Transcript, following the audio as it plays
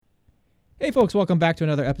Hey folks, welcome back to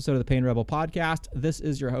another episode of the Pain Rebel podcast. This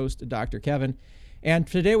is your host, Dr. Kevin, and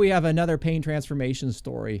today we have another pain transformation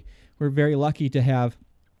story. We're very lucky to have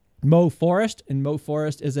Mo Forrest, and Mo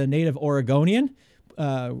Forrest is a native Oregonian,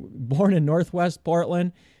 born in Northwest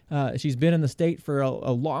Portland. She's been in the state for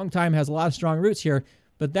a long time, has a lot of strong roots here,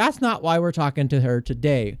 but that's not why we're talking to her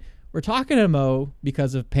today. We're talking to Mo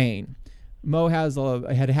because of pain. Mo had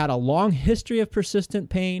a long history of persistent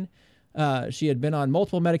pain. She had been on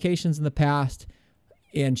multiple medications in the past,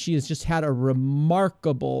 and she has just had a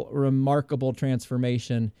remarkable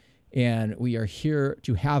transformation. And we are here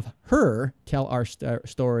to have her tell our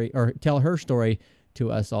story, or tell her story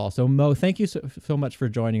to us all. So, Mo, thank you so much for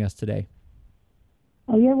joining us today.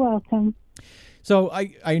 Oh, you're welcome. So,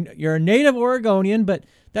 you're a native Oregonian, but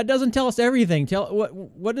that doesn't tell us everything.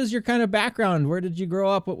 What is your kind of background? Where did you grow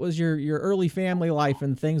up? What was your early family life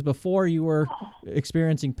and things before you were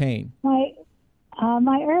experiencing pain?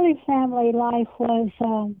 My early family life was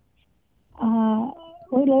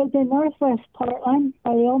we lived in Northwest Portland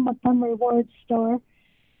by the old Montgomery Ward store.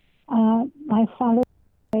 My father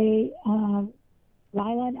was a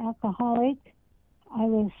violent alcoholic. I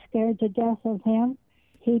was scared to death of him.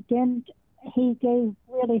 He gave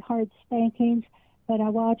really hard spankings, but I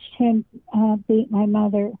watched him beat my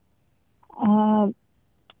mother.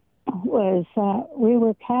 We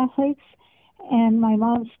were Catholics, and my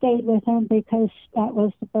mom stayed with him because that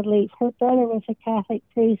was the belief. Her brother was a Catholic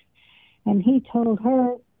priest, and he told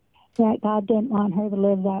her that God didn't want her to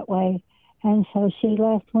live that way, and so she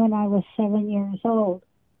left when I was 7 years old.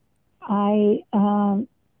 I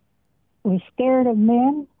was scared of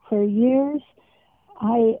men for years.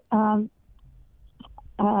 I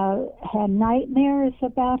had nightmares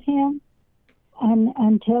about him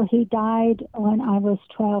until he died when I was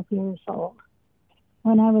 12 years old.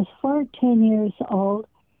 When I was 14 years old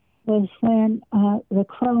was when the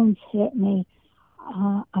Crohn's hit me.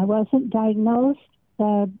 I wasn't diagnosed.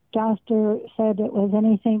 The doctor said it was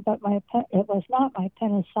anything but it was not my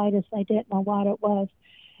appendicitis. I didn't know what it was.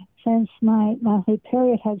 Since my monthly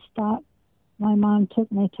period had stopped, my mom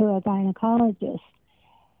took me to a gynecologist.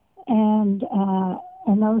 And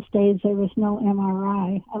in those days, there was no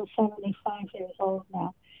MRI. I'm 75 years old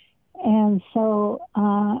now. And so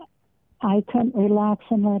I couldn't relax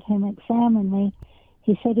and let him examine me.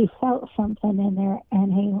 He said he felt something in there,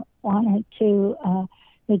 and he wanted to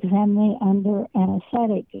examine me under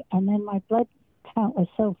anesthetic. And then my blood count was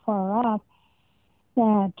so far off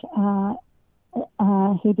that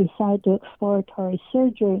he decided to exploratory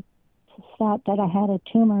surgery. Thought that I had a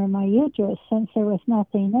tumor in my uterus. Since there was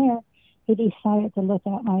nothing there, he decided to look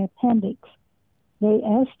at my appendix. They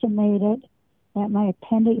estimated that my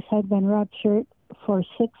appendix had been ruptured for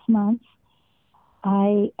 6 months.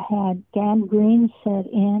 I had gangrene set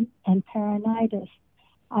in and peritonitis.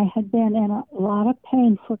 I had been in a lot of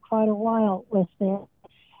pain for quite a while with this,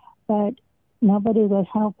 but nobody was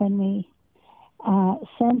helping me.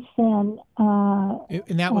 Since then,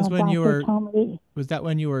 and that was when you were. Was that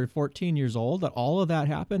when you were 14 years old? That all of that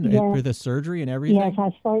happened, yes, with the surgery and everything. Yes, I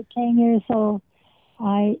was 14 years old.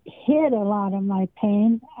 I hid a lot of my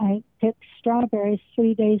pain. I picked strawberries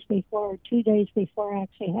 2 days before I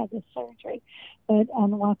actually had the surgery. But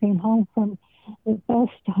on walking home from the bus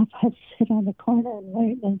stop, I'd sit on the corner and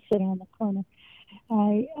wait and sit on the corner.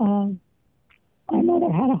 My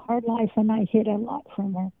mother had a hard life, and I hid a lot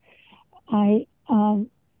from her.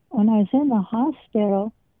 When I was in the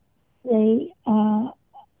hospital,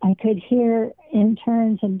 I could hear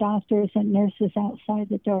interns and doctors and nurses outside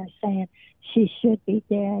the door saying she should be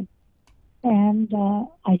dead. And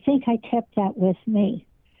I think I kept that with me,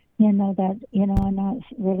 I'm not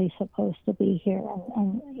really supposed to be here.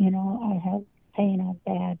 I have pain, I'm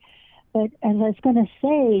bad. But as I was going to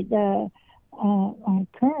say, my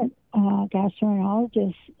current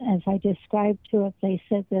gastroenterologist, as I described to it, they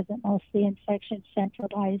said that most of the infection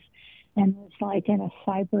centralized and was like in a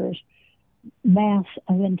fibrous mass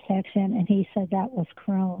of infection, and he said that was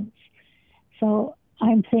Crohn's. So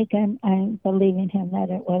I'm believing him that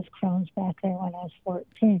it was Crohn's back there when I was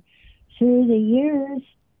 14. Through the years,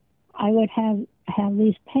 I would have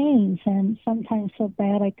these pains, and sometimes so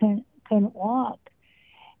bad I couldn't walk.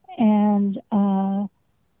 And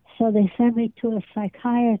so they sent me to a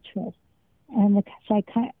psychiatrist, and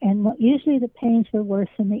usually the pains were worse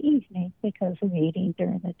in the evening because of eating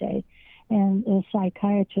during the day. And the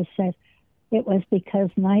psychiatrist said it was because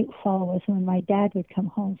nightfall was when my dad would come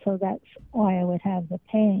home, so that's why I would have the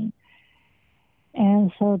pain.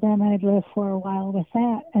 And so then I'd live for a while with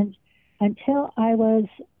that, and until I was,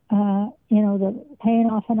 the pain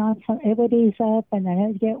off and on, it would ease up, and then it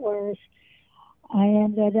would get worse. I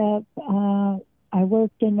ended up I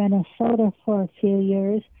worked in Minnesota for a few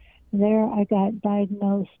years. There I got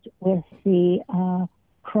diagnosed with the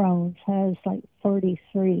Crohn's. I was like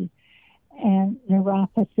 33, and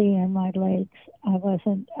neuropathy in my legs. I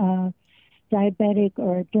wasn't diabetic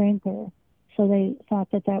or a drinker, so they thought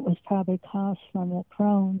that that was probably caused from the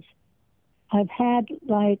Crohn's. I've had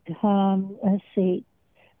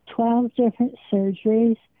 12 different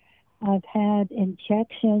surgeries. I've had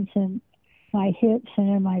injections in my hips and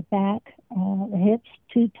in my back. The hips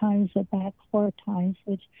 2 times, the back 4 times,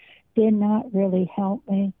 which did not really help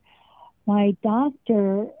me. My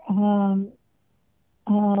doctor, about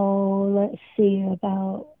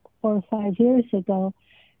 4 or 5 years ago,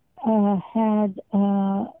 had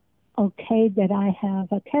okayed that I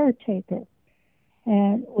have a caretaker,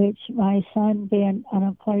 and which my son, being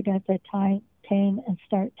unemployed at the time, came and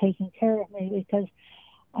started taking care of me because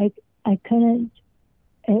I couldn't.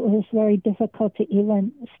 It was very difficult to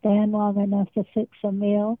even stand long enough to fix a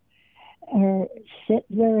meal or sit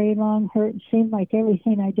very long. It seemed like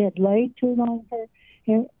everything I did laid too long.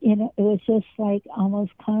 It was just like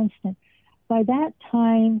almost constant. By that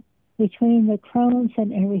time, between the Crohn's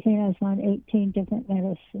and everything, I was on 18 different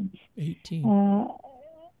medicines. 18.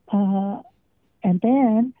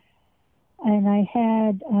 And I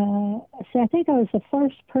had, I think I was the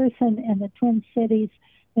first person in the Twin Cities,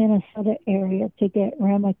 Minnesota area to get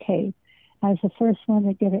Remicade. I was the first one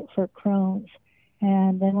to get it for Crohn's.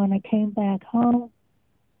 And then when I came back home,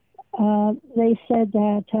 they said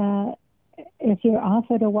that if you're off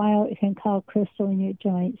it a while, you can call crystal in your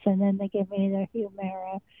joints. And then they give me the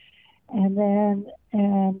Humira, and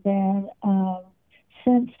then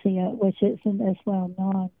Sensia, which isn't as well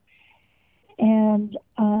known. And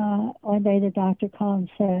one day the doctor called and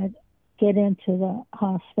said, get into the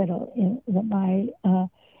hospital. My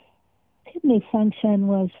kidney function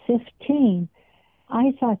was 15.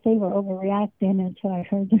 I thought they were overreacting until I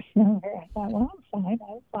heard this number. I thought, well, I'm fine,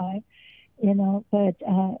 but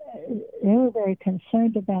they were very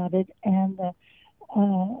concerned about it. And the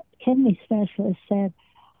kidney specialist said,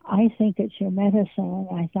 I think it's your medicine.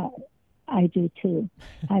 And I thought, I do too.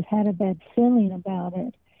 I've had a bad feeling about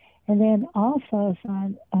it. And then also I was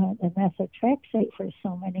on the methotrexate for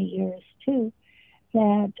so many years too,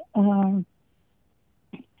 that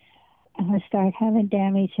I started having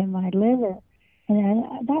damage in my liver. And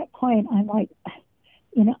at that point, I'm like,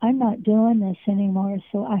 I'm not doing this anymore.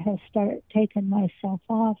 So I have started taking myself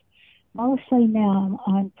off. Mostly now I'm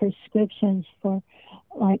on prescriptions for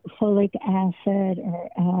like folic acid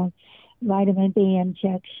or vitamin B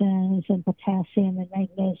injections and potassium and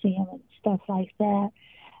magnesium and stuff like that.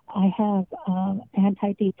 I have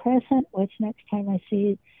antidepressant, which next time I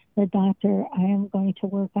see the doctor, I am going to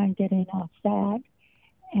work on getting off that.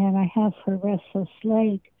 And I have for restless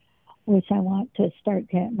leg, which I want to start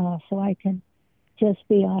getting off so I can just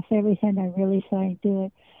be off everything. I really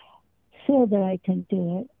feel that I can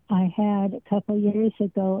do it. I had a couple years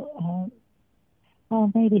ago,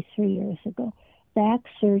 maybe 3 years ago, back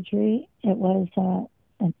surgery. It was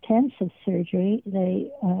intensive surgery.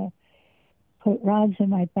 They put rods in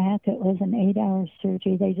my back. It was an 8-hour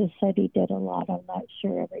surgery. They just said he did a lot. I'm not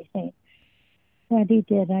sure everything. What he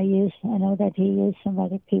did, I know that he used some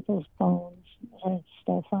other people's bones and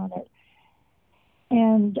stuff on it.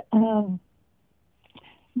 And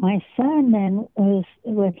my son then was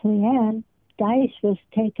with Leanne. Dice was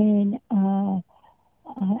taking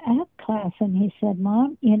app class, and he said,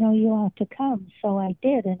 Mom, you ought to come. So I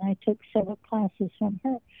did, and I took several classes from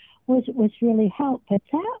her, which really helped. But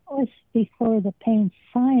that was before the pain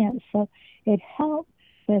science, so it helped,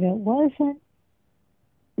 but it wasn't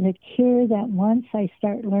the cure that once I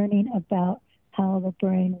start learning about how the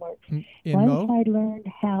brain works. Once I learned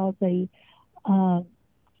how the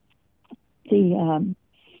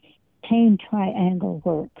pain triangle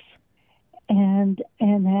works, and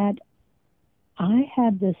that I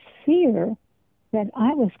had this fear that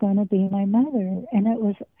I was going to be my mother, and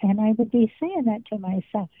I would be saying that to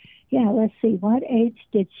myself. Yeah, let's see, what age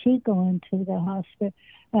did she go into the hospital,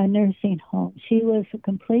 nursing home? She was a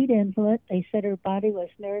complete invalid. They said her body was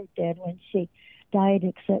nerve dead when she died,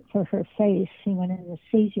 except for her face. She went into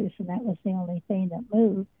seizures, and that was the only thing that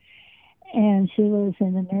moved. And she was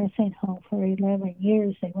in the nursing home for 11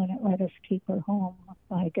 years. They wouldn't let us keep her home.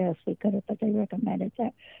 I guess we could have, but they recommended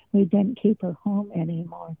that we didn't keep her home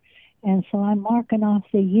anymore. And so I'm marking off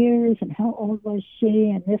the years and how old was she,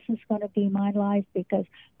 and this is going to be my life because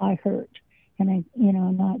I hurt and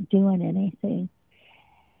I'm not doing anything.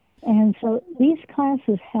 And so these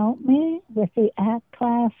classes help me with the ACT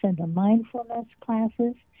class and the mindfulness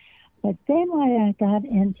classes. But then when I got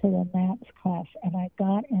into the MAPS class and I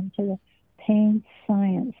got into the pain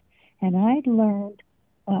science, And I learned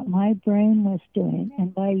what my brain was doing.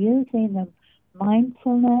 And by using the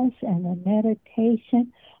mindfulness and the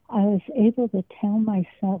meditation, I was able to tell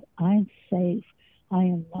myself, I'm safe. I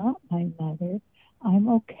am not my mother. I'm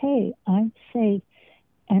okay. I'm safe.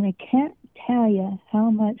 And I can't tell you how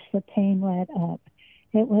much the pain let up.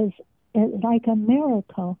 It was like a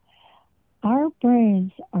miracle. Our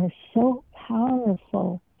brains are so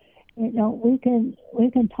powerful. You know, we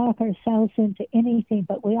can talk ourselves into anything,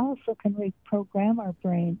 but we also can reprogram our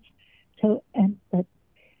brains. But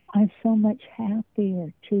I'm so much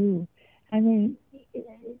happier too. I mean,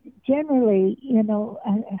 generally, you know,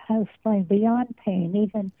 I explain beyond pain,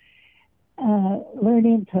 even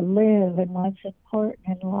learning to live and what's important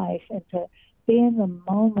in life, and to be in the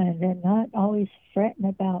moment and not always fretting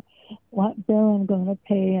about what bill I'm going to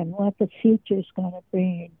pay and what the future's going to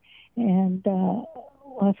bring, and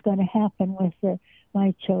what's going to happen with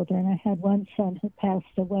my children. I had one son who passed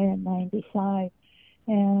away in '95,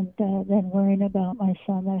 and then worrying about my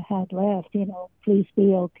son that I had left, you know, please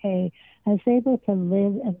be okay. I was able to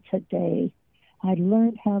live in today. I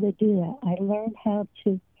learned how to do that. I learned how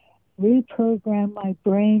to reprogram my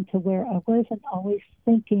brain to where I wasn't always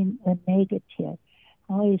thinking the negative.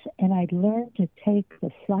 And I learned to take the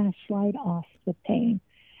flashlight off the pain.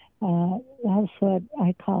 That's what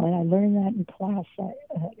I call it. I learned that in class, that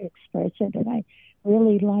expression, and I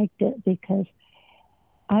really liked it because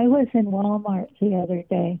I was in Walmart the other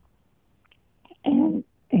day, and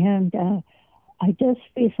I just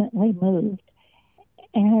recently moved,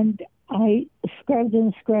 and I scrubbed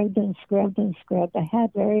and scrubbed and scrubbed and scrubbed. I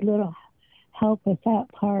had very little help with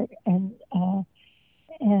that part, and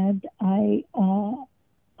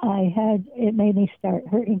it made me start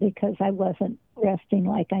hurting because I wasn't resting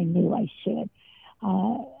like I knew I should.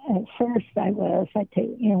 At first I'd take,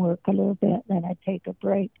 work a little bit, then I'd take a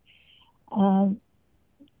break.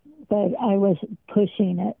 But I was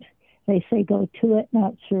pushing it. They say go to it,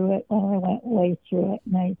 not through it. Well, I went way through it,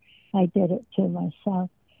 and I did it to myself.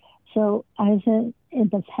 So I was in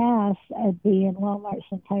the past, I'd be in Walmart.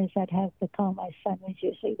 Sometimes I'd have to call my son, who's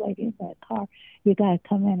usually waiting in the car. You got to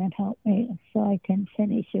come in and help me so I can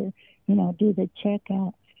finish do the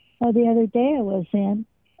checkout. Well, the other day I was in,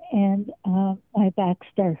 and my back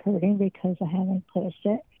started hurting because I haven't pushed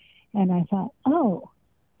it. And I thought,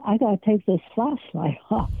 I got to take this flashlight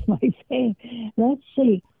off my face. Let's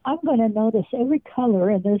see. I'm going to notice every color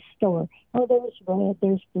in this store. Oh, there's red,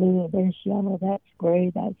 there's blue, there's yellow, that's gray,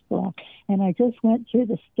 that's black. And I just went through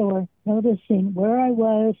the store, noticing where I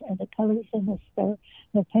was and the colors in the store.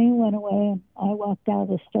 The pain went away, and I walked out of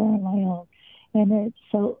the store on my own. And it's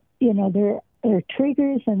so, there are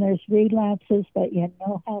triggers and there's relapses, but you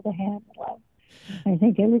know how to handle it. I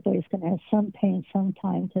think everybody's going to have some pain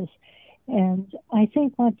sometime. And I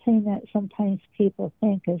think one thing that sometimes people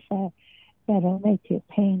think is that it'll make you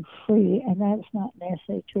pain-free, and that's not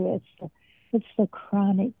necessarily true. It's the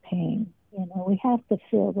chronic pain. We have to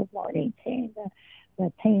feel the morning pain,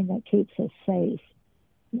 the pain that keeps us safe.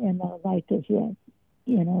 Like if you,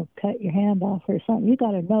 cut your hand off or something, you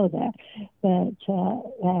got to know that. But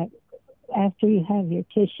that after you have your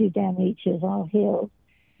tissue damage is all healed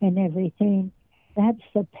and everything, that's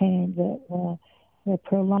the pain, the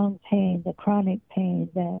prolonged pain, the chronic pain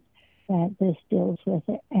that this deals with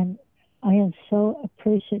it. And I am so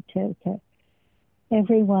appreciative to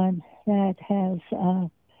everyone that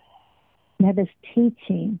is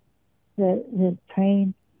teaching the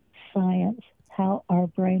brain science, how our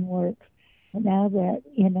brain works. And now that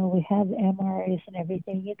we have MRIs and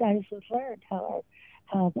everything, you guys have learned how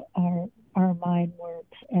our mind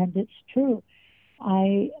works, and it's true.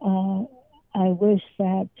 I wish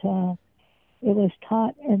that it was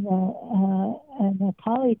taught in the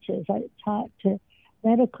colleges. I taught to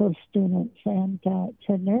medical students and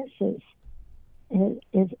to nurses.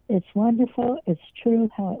 It's wonderful. It's true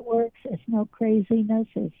how it works. It's no craziness.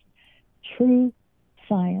 It's true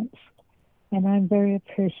science, and I'm very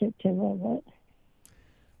appreciative of it.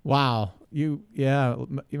 Wow, you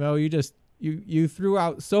threw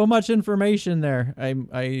out so much information there. I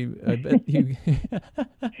bet you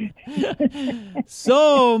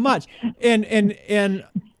so much,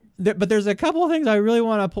 but there's a couple of things I really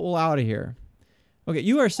want to pull out of here. Okay,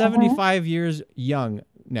 you are 75 years young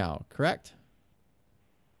now, correct?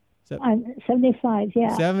 I'm 75,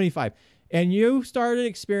 yeah. 75. And you started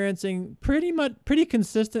experiencing pretty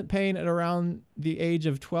consistent pain at around the age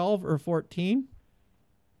of 12 or 14?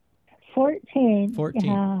 14. 14.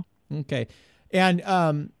 Yeah. Okay. And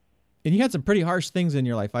you had some pretty harsh things in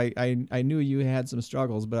your life. I knew you had some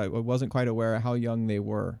struggles, but I wasn't quite aware of how young they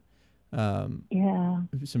were. Yeah.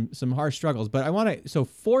 Some harsh struggles. But I want to, so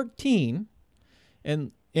 14,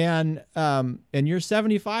 and and you're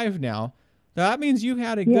 75 now. That means you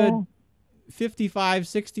had a good 55,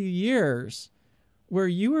 60 years where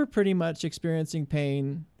you were pretty much experiencing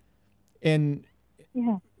pain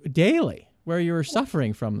daily, where you were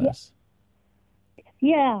suffering from this.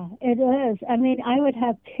 Yeah, it is. I mean, I would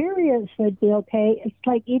have periods would be okay. It's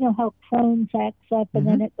like, you know how Crohn's acts up and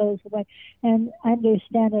then it goes away. And I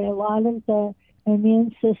understand that a lot of the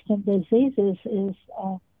immune system diseases is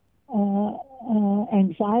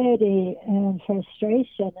anxiety and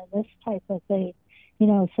frustration and this type of thing. You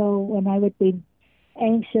know, so when I would be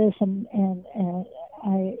anxious and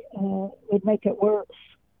I would make it worse.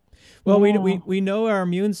 Well, we know our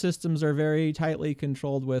immune systems are very tightly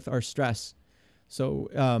controlled with our stress. So,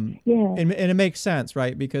 and it makes sense,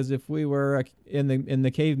 right? Because if we were in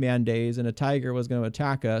the caveman days and a tiger was going to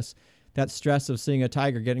attack us, that stress of seeing a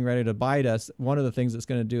tiger getting ready to bite us, one of the things it's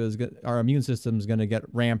going to do is our immune system is going to get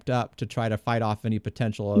ramped up to try to fight off any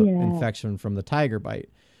potential infection from the tiger bite.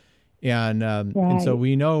 And and so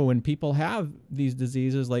we know when people have these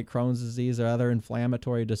diseases like Crohn's disease or other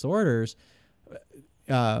inflammatory disorders,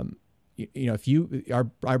 you know, if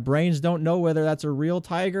our brains don't know whether that's a real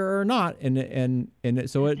tiger or not, and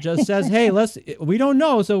so it just says, hey, we don't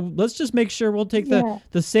know, so let's just make sure we'll take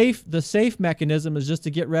the safe mechanism is just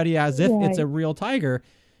to get ready as if it's a real tiger,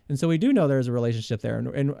 and so we do know there's a relationship there,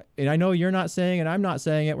 and I know you're not saying, and I'm not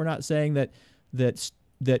saying it, we're not saying that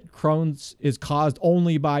Crohn's is caused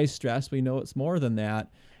only by stress. We know it's more than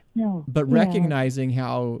that. No. But recognizing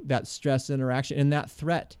how that stress interaction and that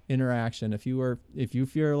threat interaction, if you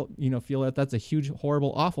feel that that's a huge,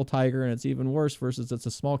 horrible, awful tiger and it's even worse versus it's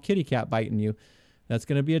a small kitty cat biting you, that's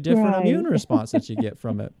going to be a different immune response that you get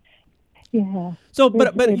from it. Yeah. So,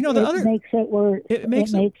 but you know, it makes it worse. It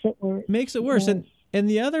makes it worse. Makes it worse. Yes. And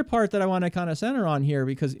the other part that I want to kind of center on here,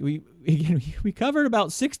 because we covered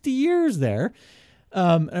about 60 years there.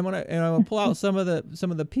 I want to pull out some of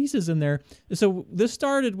the pieces in there. So this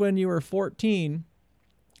started when you were 14,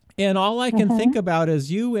 and all I can think about is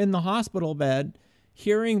you in the hospital bed,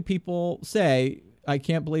 hearing people say, "I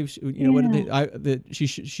can't believe that she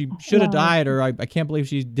should have died," or I can't believe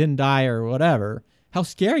she didn't die," or whatever. How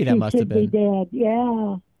scary that must have been. She should be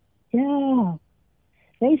dead. Yeah.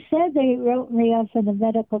 They said they wrote me up in the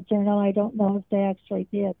medical journal. I don't know if they actually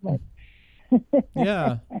did, but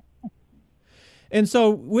yeah. And so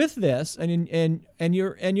with this, and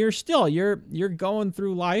you're still going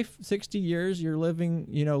through life, 60 years, you're living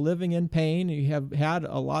in pain. You have had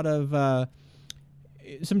a lot of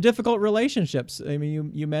some difficult relationships. I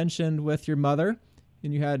mean, you mentioned with your mother,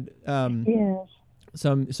 and you had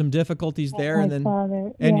some difficulties there, and then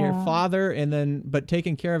your father, and then but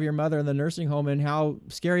taking care of your mother in the nursing home, and how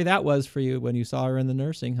scary that was for you when you saw her in the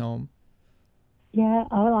nursing home. Yeah,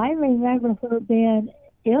 I remember her being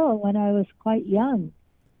ill when I was quite young.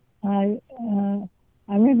 I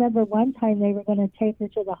remember one time they were going to take her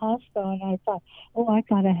to the hospital, and I thought, I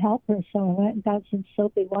got to help her. So I went and got some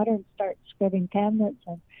soapy water and started scrubbing cabinets.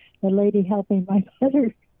 And the lady helping my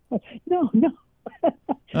mother, no.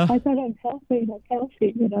 I thought I'm helping. I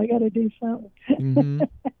got to do something. Mm-hmm.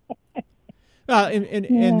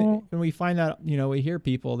 And we find that, we hear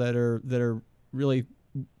people that are really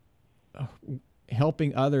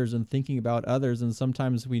helping others and thinking about others, and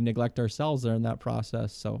sometimes we neglect ourselves there in that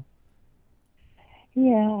process. So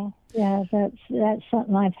that's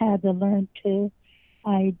something I've had to learn too.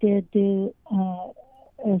 I did saw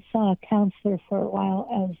a counselor for a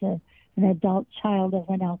while as an adult child of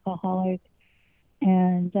an alcoholic,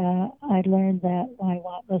 and I learned that I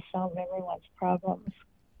want to solve everyone's problems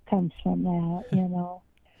comes from that,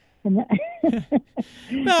 And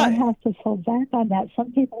I have to fall back on that.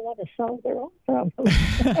 Some people want to solve their own problems.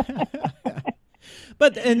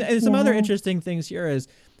 But and some other interesting things here is,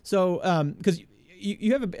 so because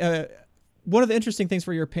you have one of the interesting things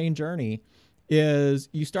for your pain journey is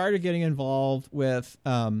you started getting involved with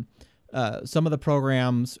some of the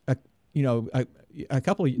programs, a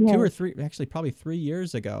couple, 2 or 3, actually probably 3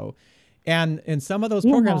 years ago, and some of those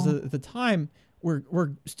programs at the time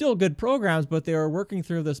were still good programs, but they were working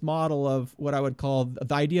through this model of what I would call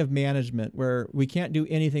the idea of management, where we can't do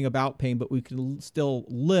anything about pain, but we can still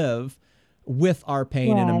live with our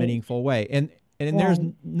pain in a meaningful way. And there's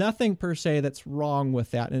nothing per se that's wrong with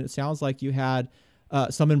that. And it sounds like you had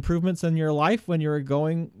some improvements in your life when you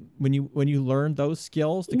learned those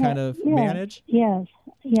skills to kind of manage. Yes.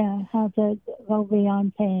 Yeah. How to go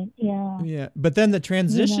beyond pain. Yeah. Yeah. But then the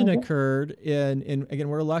transition occurred in again,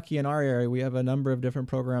 we're lucky in our area. We have a number of different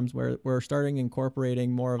programs where we're starting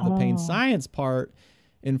incorporating more of the pain science part.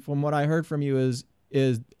 And from what I heard from you is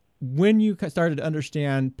when you started to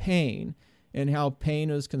understand pain and how pain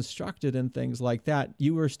is constructed and things like that,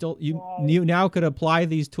 you Right. now could apply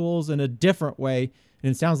these tools in a different way,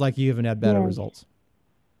 and it sounds like you even had better Yes. results.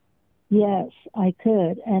 Yes, I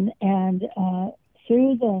could, and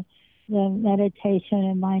through the meditation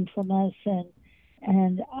and mindfulness,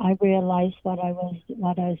 and I realized what I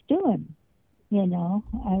was doing. You know,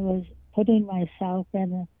 I was putting myself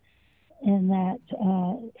in that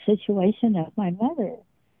situation of my mother.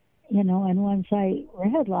 You know, and once I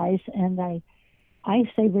realized, and I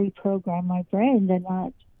say reprogram my brain to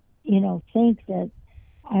not, think that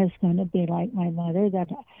I was going to be like my mother, that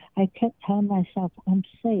I kept telling myself, I'm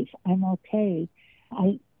safe, I'm okay.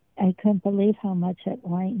 I couldn't believe how much it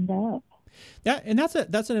lightened up.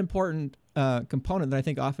 That's an important component that I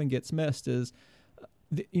think often gets missed is,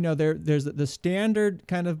 there's the standard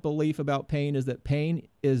kind of belief about pain is that pain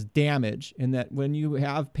is damage, and that when you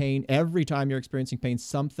have pain, every time you're experiencing pain,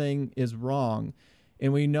 something is wrong.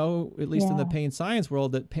 And we know, at least in the pain science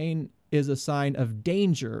world, that pain is a sign of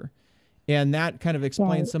danger. And that kind of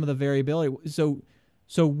explains some of the variability. So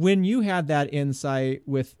when you had that insight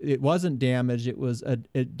with it wasn't damage, it was a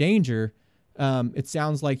danger, it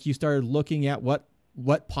sounds like you started looking at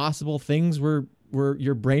what possible things were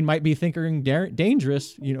your brain might be thinking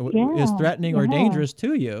dangerous, is threatening or dangerous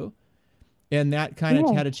to you. And that kind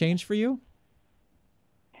of had a change for you?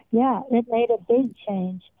 Yeah, it made a big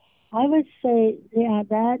change. I would say,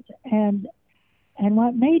 that, and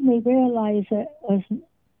what made me realize it was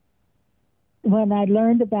when I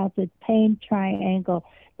learned about the pain triangle,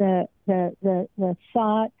 the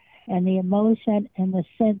thought and the emotion and the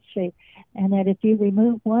sensory, and that if you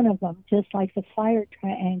remove one of them, just like the fire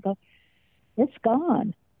triangle, it's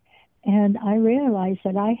gone. And I realized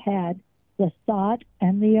that I had the thought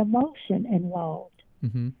and the emotion involved.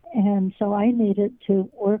 Mm-hmm. And so I needed to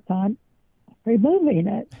work on removing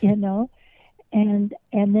it, and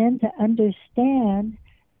then to understand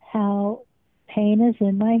how pain is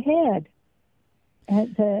in my head.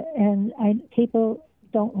 People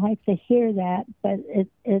don't like to hear that, but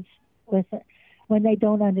it's when they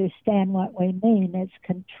don't understand what we mean, it's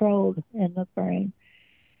controlled in the brain.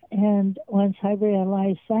 And once I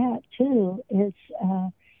realized that too, it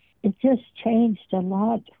just changed a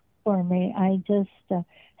lot for me. I just a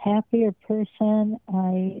happier person.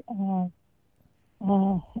 I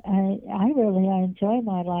really enjoy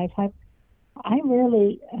my life. I'm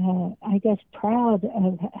really I guess proud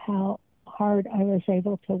of how hard I was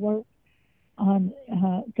able to work on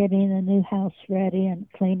getting a new house ready and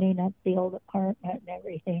cleaning up the old apartment and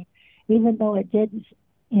everything, even though it didn't,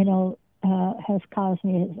 has caused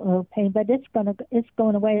me a little pain, but it's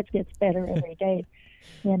going away. It gets better every day.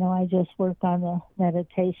 I just work on the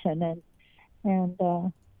meditation and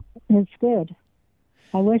it's good.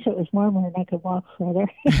 I wish it was warmer and I could walk further.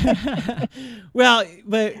 Well,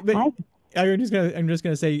 but I'm just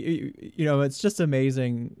gonna say, it's just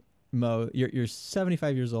amazing, Mo. You're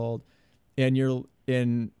 75 years old, and you're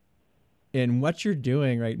in what you're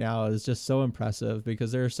doing right now is just so impressive,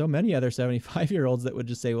 because there are so many other 75-year-olds that would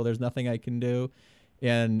just say, well, there's nothing I can do.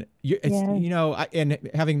 And and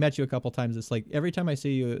having met you a couple times, it's like every time I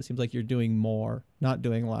see you, it seems like you're doing more, not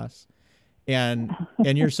doing less. And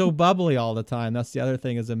you're so bubbly all the time. That's the other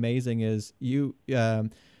thing is amazing is you.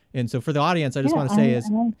 And so for the audience, I just want to say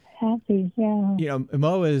I'm happy. Yeah.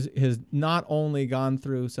 Mo has not only gone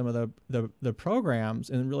through some of the programs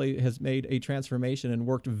and really has made a transformation and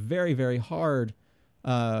worked very, very hard.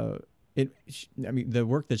 The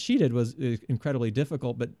work that she did was incredibly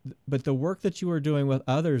difficult, but the work that you are doing with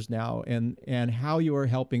others now and how you are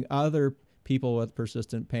helping other people with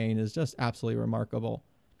persistent pain is just absolutely remarkable.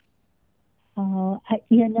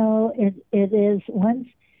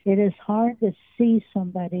 It is hard to see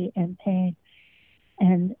somebody in pain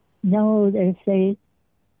and know that if they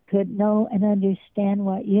could know and understand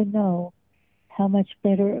what you know, how much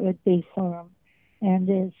better it would be for them.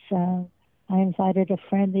 And I invited a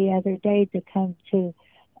friend the other day to come to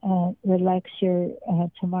the lecture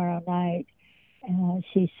tomorrow night.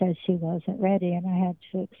 She said she wasn't ready, and I had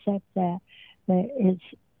to accept that. But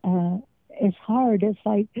it's hard. It's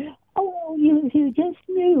like, oh, you just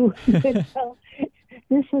knew.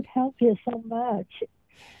 This would help you so much.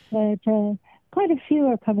 But quite a few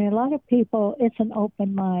are coming. A lot of people, it's an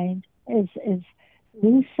open mind. It's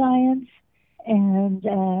new science, and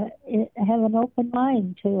have an open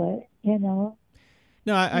mind to it, No,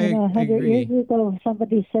 I 100 agree. years ago, if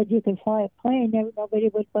somebody said you could fly a plane, nobody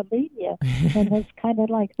would believe you. And it's kind of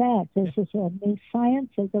like that. This is a new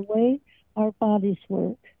science of the way our bodies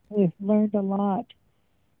work. We've learned a lot.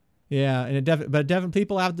 Yeah, and definitely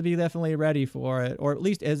people have to be definitely ready for it, or at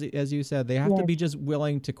least as you said, they have to be just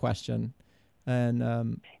willing to question.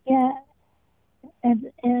 And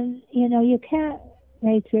and you can't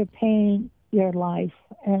make your pain your life,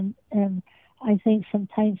 and I think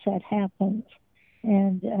sometimes that happens,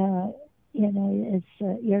 and it's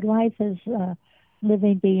your life is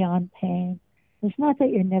living beyond pain. It's not that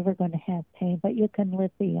you're never going to have pain, but you can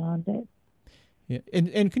live beyond it. Yeah.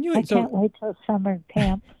 And can you? I can't wait till summer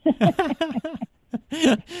camp.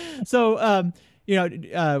 So,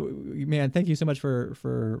 man, thank you so much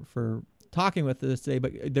for talking with us today.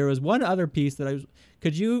 But there was one other piece that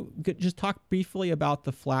could you just talk briefly about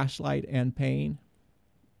the flashlight and pain?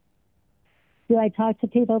 Do I talk to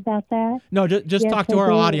people about that? No, just Yes, talk to I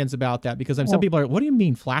our do. audience about that, because some people are, what do you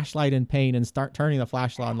mean flashlight and pain, and start turning the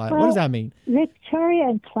flashlight on? What does that mean? Victoria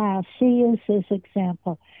in class, she used this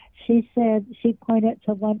example. She said, she pointed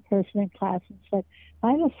to one person in class and said,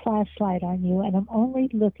 I have a flashlight on you and I'm only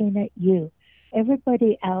looking at you.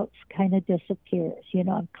 Everybody else kind of disappears.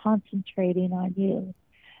 I'm concentrating on you.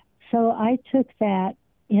 So I took that,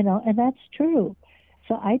 and that's true.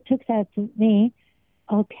 So I took that to me,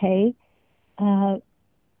 okay,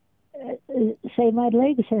 say my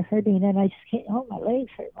legs are hurting and I just can't, my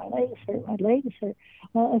legs hurt.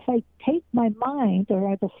 Well, if I take my mind,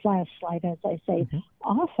 or the flashlight, as I say,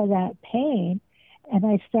 off of that pain, and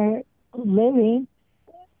I start living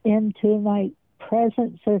into my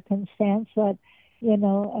present circumstance, that,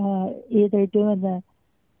 either doing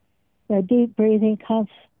the deep breathing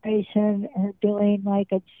concentration, or doing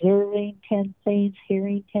like observing 10 things,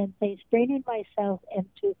 hearing 10 things, bringing myself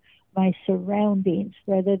into my surroundings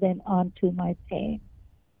rather than onto my pain.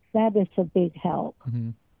 That is a big help.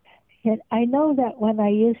 Mm-hmm. And I know that when I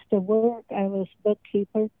used to work, I was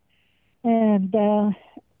bookkeeper, and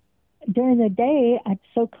during the day, I'm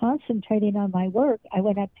so concentrating on my work, I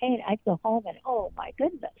would have pain. I'd go home and, oh my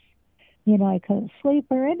goodness, I couldn't sleep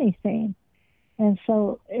or anything. And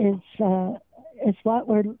so it's what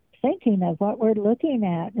we're thinking of, what we're looking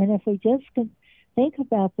at. And if we just can think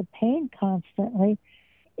about the pain constantly,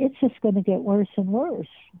 it's just going to get worse and worse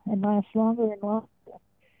and last longer and longer.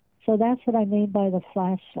 So that's what I mean by the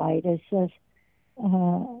flashlight, is just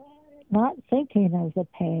not thinking of the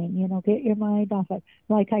pain, get your mind off it.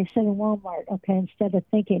 Like I said in Walmart, okay, instead of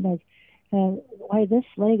thinking of why this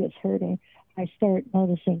leg is hurting, I start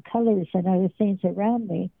noticing colors and other things around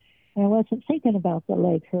me. And I wasn't thinking about the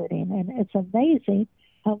leg hurting. And it's amazing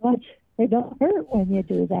how much it don't hurt when you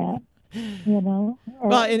do that. Or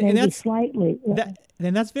well, and that's slightly.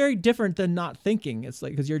 And that's very different than not thinking. It's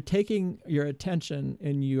like, because you're taking your attention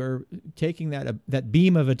and you're taking that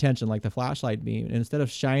beam of attention, like the flashlight beam, and instead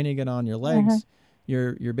of shining it on your legs,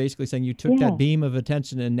 you're basically saying you took that beam of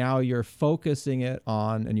attention and now you're focusing it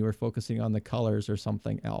on, and you were focusing on the colors or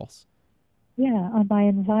something else. Yeah, on my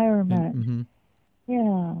environment. Mm-hmm.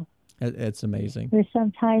 Yeah. It's amazing. There's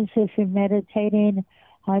sometimes if you're meditating,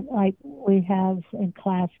 like we have in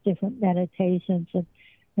class different meditations, and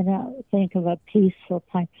I think of a peaceful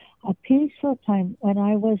time. A peaceful time. When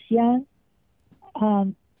I was young,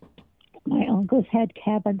 my uncles had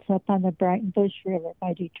cabins up on the Brighton Bush River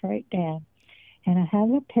by Detroit Dam. And I have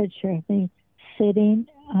a picture of me sitting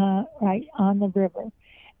right on the river.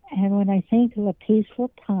 And when I think of a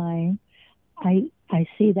peaceful time, I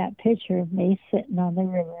see that picture of me sitting on the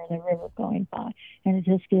river and the river going by. And it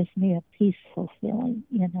just gives me a peaceful feeling,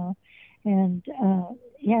 And, or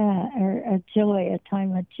a joy, a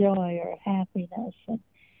time of joy or happiness.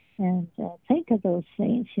 And think of those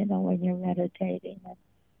things, when you're meditating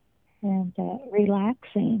and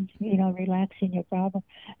relaxing, relaxing your problem.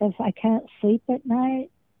 If I can't sleep at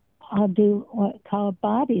night, I'll do what's called a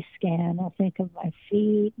body scan. I'll think of my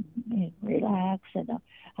feet and relax. And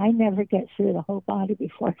I never get through the whole body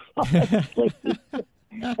before I fall asleep.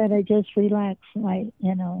 But I just relax my,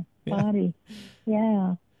 body.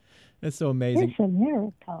 Yeah. That's so amazing. It's a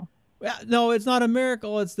miracle. Well, no, it's not a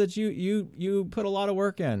miracle. It's that you put a lot of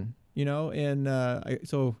work in, and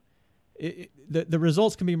so the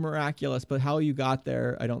results can be miraculous, but how you got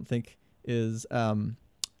there, I don't think is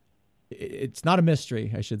it's not a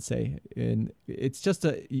mystery, I should say, and it's just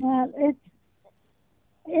a. Well,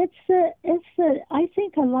 I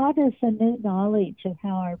think a lot is the new knowledge of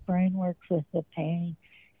how our brain works with the pain.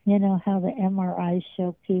 How the MRIs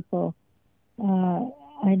show people.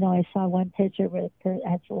 I know I saw one picture where a person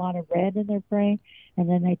has a lot of red in their brain, and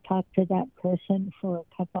then they talk to that person for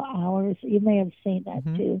a couple hours. You may have seen that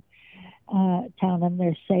too, telling them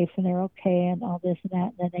they're safe and they're okay and all this and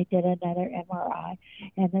that. And then they did another MRI,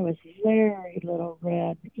 and there was very little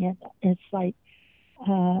red. And it's like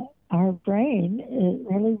our brain, it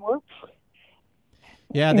really works.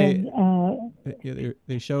 Yeah,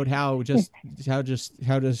 they showed how just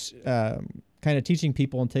kind of teaching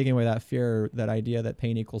people and taking away that fear, that idea that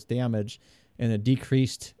pain equals damage, a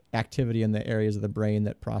decreased activity in the areas of the brain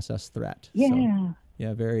that process threat. Yeah. So,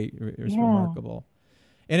 yeah, it's remarkable.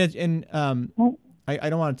 And I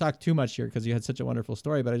don't want to talk too much here because you had such a wonderful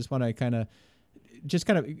story, but I just want to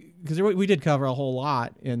because we did cover a whole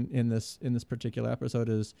lot in this particular episode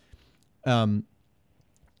is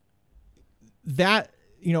that,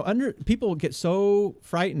 people get so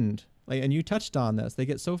frightened, and you touched on this, they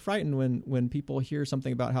get so frightened when people hear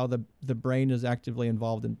something about how the brain is actively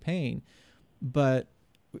involved in pain. But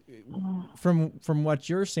from what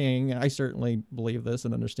you're saying, I certainly believe this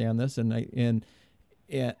and understand this, and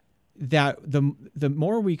that the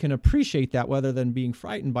more we can appreciate that, rather than being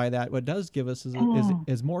frightened by that, what does give us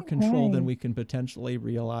is more control than we can potentially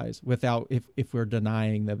realize without if we're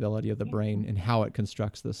denying the ability of the brain and how it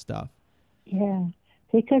constructs this stuff. Yeah,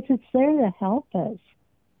 because it's there to help us,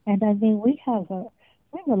 and I mean we have a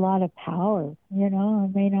lot of power. I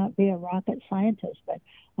may not be a rocket scientist, but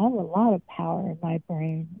I have a lot of power in my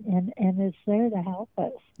brain, and it's there to help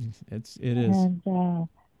us. It is. And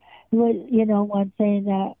one thing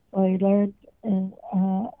that we learned in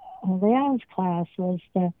Leon's class was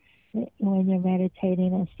that when you're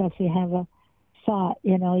meditating and stuff, you have a thought.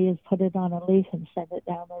 You put it on a leaf and send it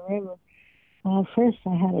down the river. Well, first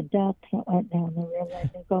I had a duck that went down the river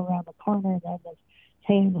and then go around the corner, and then the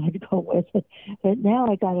pain would go with it. But now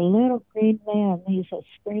I got a little green man. He's a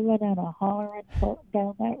screaming and a hollering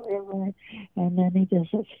down that river, and then he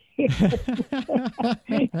disappears.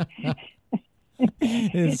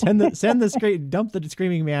 Dump the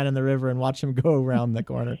screaming man in the river and watch him go around the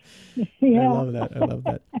corner. Yeah. I love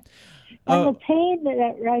that. And the pain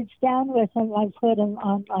that rides down with him, I put him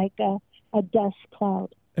on like a dust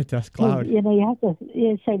cloud. A dust cloud. You have to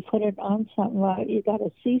say put it on something. Well, you got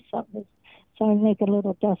to see something. So I make a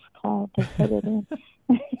little dust cloud to put it in.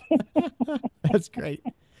 That's great.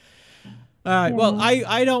 All right. Yeah. Well,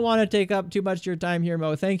 I don't want to take up too much of your time here,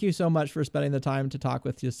 Mo. Thank you so much for spending the time to talk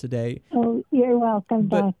with us today. Oh, you're welcome,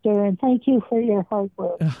 Doctor, and thank you for your hard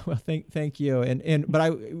work. Well, thank you.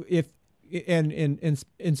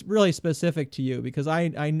 It's really specific to you, because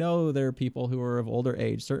I know there are people who are of older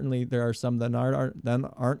age. Certainly, there are some that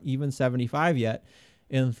aren't even 75 yet,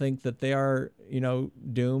 and think that they are,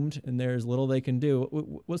 doomed, and there's little they can do.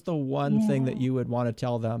 What's the one thing that you would want to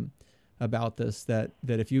tell them about this? That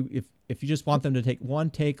if you just want them to take one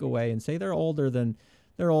takeaway and say they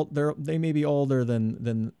may be older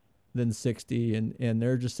than 60, and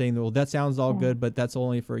they're just saying, well, that sounds all good, but that's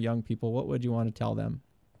only for young people. What would you want to tell them?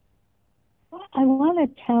 I want to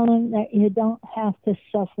tell them that you don't have to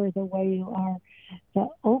suffer the way you are. To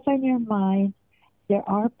open your mind. There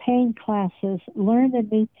are pain classes. Learn the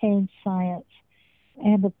new pain science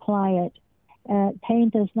and apply it. Pain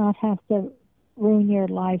does not have to ruin your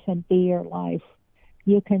life and be your life.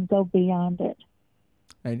 You can go beyond it.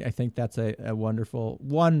 I think that's a wonderful,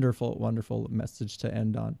 wonderful, wonderful message to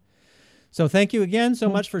end on. So thank you again so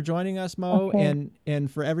much for joining us, Mo, and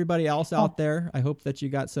for everybody else out there. I hope that you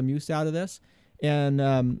got some use out of this. And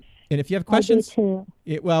if you have questions, I do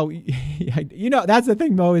too. That's the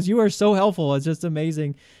thing, Mo, is you are so helpful. It's just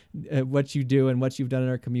amazing what you do and what you've done in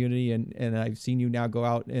our community. And I've seen you now go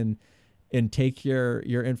out and take your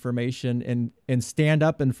information and stand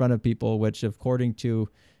up in front of people, which according to,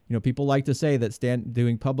 people like to say that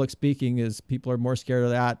doing public speaking is, people are more scared of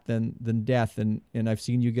that than death. And I've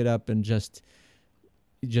seen you get up and just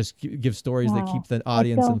give stories that keep the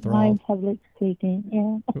audience enthralled. I don't mind public speaking,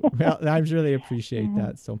 yeah. Well, I really appreciate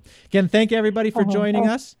that. So again, thank everybody for joining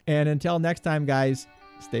us. And until next time, guys,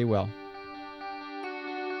 stay well.